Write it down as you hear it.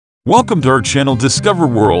Welcome to our channel Discover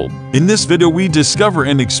World. In this video we discover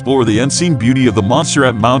and explore the unseen beauty of the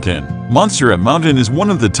Montserrat Mountain. Montserrat Mountain is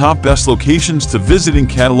one of the top best locations to visit in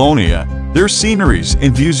Catalonia. Their sceneries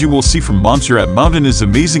and views you will see from Montserrat Mountain is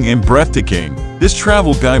amazing and breathtaking. This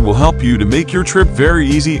travel guide will help you to make your trip very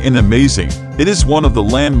easy and amazing. It is one of the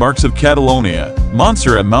landmarks of Catalonia.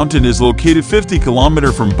 Montserrat Mountain is located 50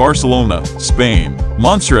 km from Barcelona, Spain.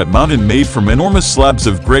 Montserrat Mountain made from enormous slabs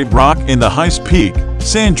of great rock and the highest peak,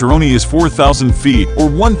 Sant Jeroni, is 4,000 feet or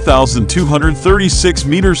 1,236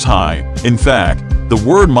 meters high. In fact, the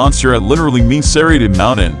word Montserrat literally means serrated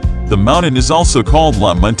mountain. The mountain is also called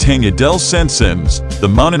La Muntanya del Cims, the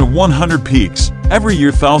mountain of 100 peaks. Every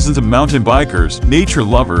year thousands of mountain bikers, nature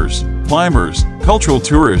lovers, climbers, cultural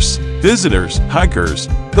tourists, visitors, hikers,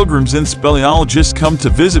 pilgrims and speleologists come to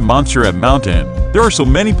visit Montserrat Mountain. There are so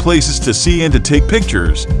many places to see and to take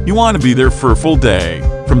pictures. You want to be there for a full day.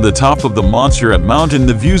 From the top of the Montserrat Mountain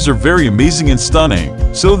the views are very amazing and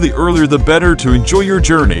stunning, so the earlier the better to enjoy your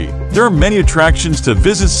journey. There are many attractions to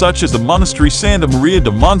visit such as the Monastery Santa Maria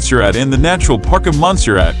de Montserrat and the Natural Park of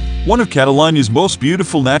Montserrat, one of Catalonia's most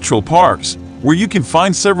beautiful natural parks, where you can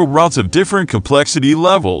find several routes of different complexity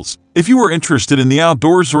levels. If you are interested in the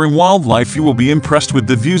outdoors or in wildlife, you will be impressed with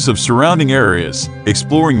the views of surrounding areas.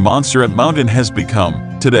 Exploring Montserrat Mountain has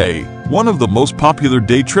become, today, one of the most popular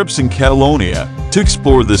day trips in Catalonia. To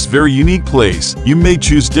explore this very unique place, you may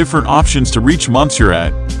choose different options to reach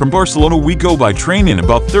Montserrat. From Barcelona we go by train in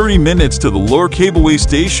about 30 minutes to the lower cableway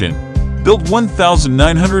station. Built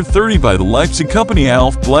 1930 by the Leipzig company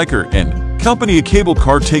Alf Blecher and Company, a cable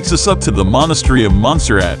car takes us up to the Monastery of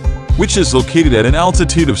Montserrat, which is located at an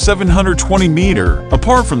altitude of 720 meters.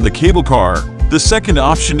 Apart from the cable car, the second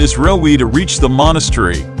option is railway to reach the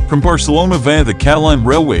monastery. From Barcelona via the Catalan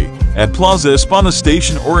Railway, at Plaza Espana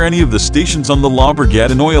station or any of the stations on the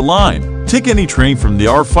Llobregat-Anoia line. Take any train from the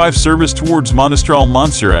R5 service towards Monistrol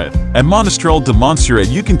Montserrat. At Monistrol de Montserrat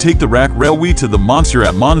you can take the RAC railway to the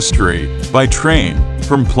Montserrat Monastery. By train,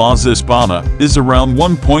 from Plaza Espana, is around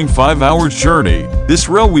 1.5 hours journey. This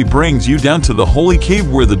railway brings you down to the Holy Cave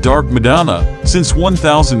where the Dark Madonna, since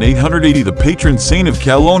 1880 the patron saint of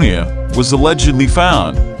Catalonia, was allegedly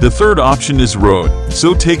found. The third option is road,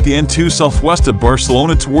 so take the N2 southwest of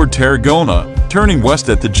Barcelona toward Tarragona, turning west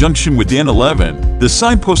at the junction with the N11. The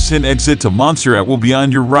signposts and exit to Montserrat will be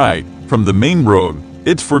on your right. From the main road,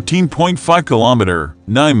 it's 14.5 km,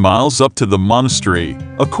 9 miles up to the monastery.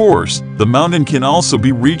 Of course, the mountain can also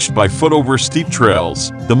be reached by foot over steep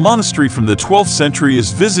trails. The monastery from the 12th century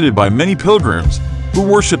is visited by many pilgrims who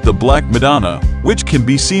worship the Black Madonna, which can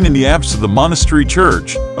be seen in the apse of the monastery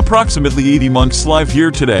church. Approximately 80 monks live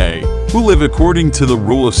here today, who live according to the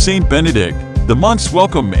rule of Saint Benedict. The monks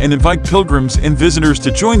welcome and invite pilgrims and visitors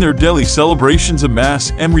to join their daily celebrations of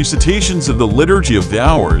Mass and recitations of the Liturgy of the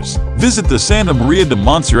Hours. Visit the Santa Maria de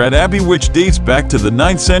Montserrat Abbey, which dates back to the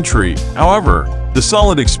 9th century. However, the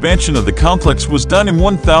solid expansion of the complex was done in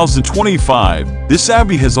 1025. This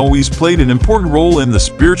abbey has always played an important role in the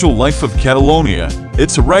spiritual life of Catalonia.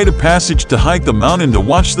 It's a rite of passage to hike the mountain to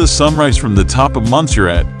watch the sunrise from the top of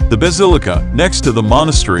Montserrat. The Basilica, next to the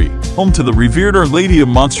monastery, home to the revered Our Lady of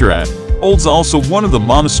Montserrat, holds also one of the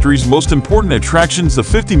monastery's most important attractions, the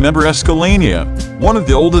 50-member Escolania, one of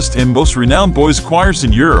the oldest and most renowned boys' choirs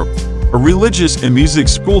in Europe, a religious and music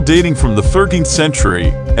school dating from the 13th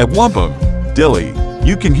century. At Wampum, Delhi,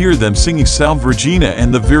 you can hear them singing Salve Regina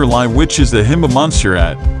and the Virli, which is the hymn of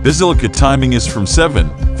Montserrat. Basilica timing is from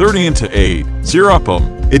 7:30 until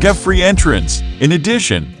 8:00. It have free entrance. In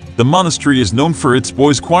addition, the monastery is known for its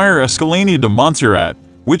boys' choir Escolania de Montserrat,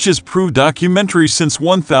 which has proved documentary since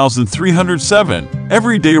 1307.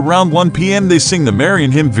 Every day around 1 p.m. they sing the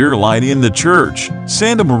Marian hymn Virili in the church.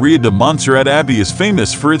 Santa Maria de Montserrat Abbey is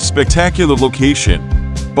famous for its spectacular location,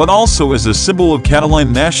 but also as a symbol of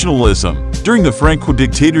Catalan nationalism. During the Franco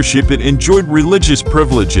dictatorship it enjoyed religious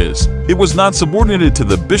privileges. It was not subordinated to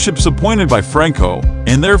the bishops appointed by Franco,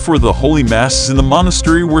 and therefore the holy masses in the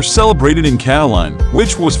monastery were celebrated in Catalan,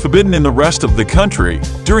 which was forbidden in the rest of the country.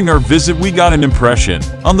 During our visit we got an impression.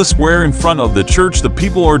 On the square in front of the church the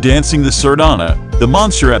people are dancing the sardana. The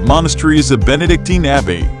Montserrat Monastery is a Benedictine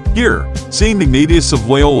abbey. Here, Saint Ignatius of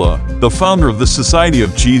Loyola, the founder of the Society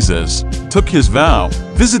of Jesus, took his vow.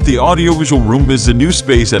 Visit the audiovisual room is a new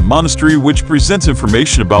space at Monastery which presents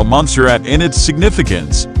information about Montserrat and its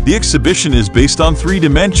significance. The exhibition is based on 3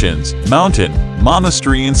 dimensions: mountain,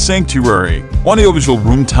 monastery, and sanctuary. Audiovisual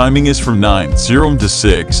room timing is from 9:00 to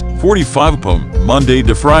 6:45 p.m. Monday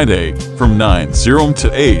to Friday, from 9:00 to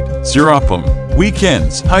 8:00 p.m.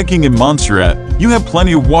 Weekends. Hiking in Montserrat. You have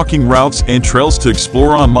plenty of walking routes and trails to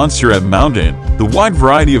explore on Montserrat Mountain. The wide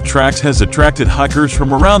variety of tracks has attracted hikers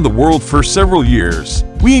from around the world for several years.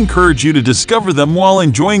 We encourage you to discover them while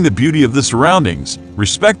enjoying the beauty of the surroundings,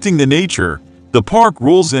 respecting the nature, the park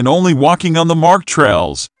rules, and only walking on the marked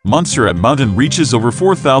trails. Montserrat Mountain reaches over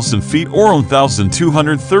 4,000 feet or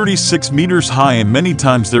 1,236 meters high, and many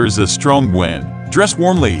times there is a strong wind. Dress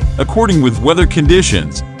warmly, according with weather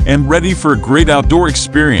conditions, and ready for a great outdoor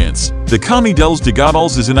experience. The Camí dels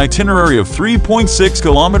Dogatals is an itinerary of 3.6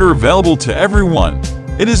 km available to everyone.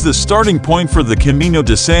 It is the starting point for the Camino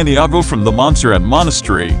de Santiago from the Montserrat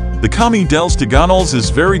Monastery. The Camí dels Dogatals is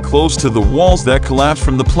very close to the walls that collapse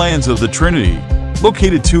from the plans of the Trinity,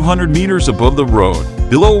 located 200 meters above the road.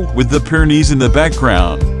 Below, with the Pyrenees in the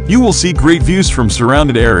background, you will see great views from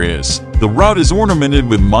surrounded areas. The route is ornamented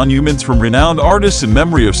with monuments from renowned artists in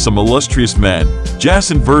memory of some illustrious men: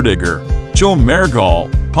 Jason Verdaguer, Joan Maragall,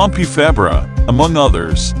 Pompey Fabra, among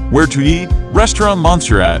others. Where to eat? Restaurant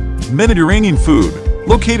Montserrat, Mediterranean food,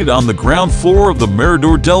 located on the ground floor of the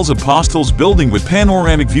Mirador dels Apostles building with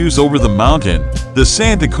panoramic views over the mountain, the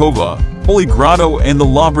Santa Cova, Holy Grotto, and the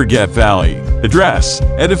Llobregat Valley. Address: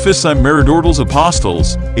 Edifici Mirador dels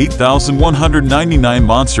Apostles, 8199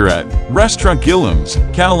 Montserrat. Restaurant Guillaume's,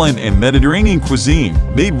 Catalan and Mediterranean cuisine,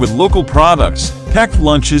 made with local products. Packed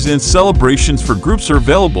lunches and celebrations for groups are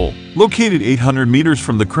available, located 800 meters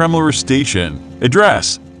from the Kremliner station.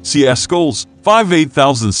 Address: CS Scholes,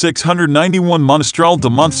 58691 Monestral de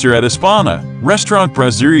Montserrat Espana. Restaurant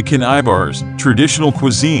Brasserie and Ibars, traditional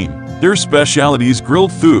cuisine. Their specialty is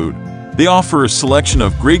grilled food. They offer a selection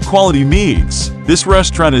of great quality meats. This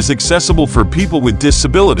restaurant is accessible for people with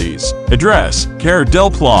disabilities. Address: Carrer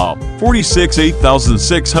del Pla, 46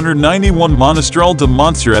 8691 Monestral de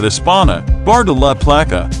Montserrat Espana. Bar de la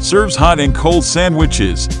Placa serves hot and cold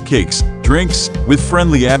sandwiches, cakes, drinks, with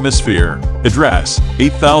friendly atmosphere. Address: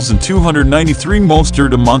 8293 Monster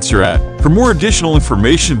de Montserrat. For more additional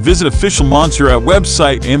information, visit official Montserrat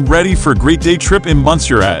website and ready for a great day trip in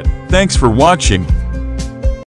Montserrat. Thanks for watching.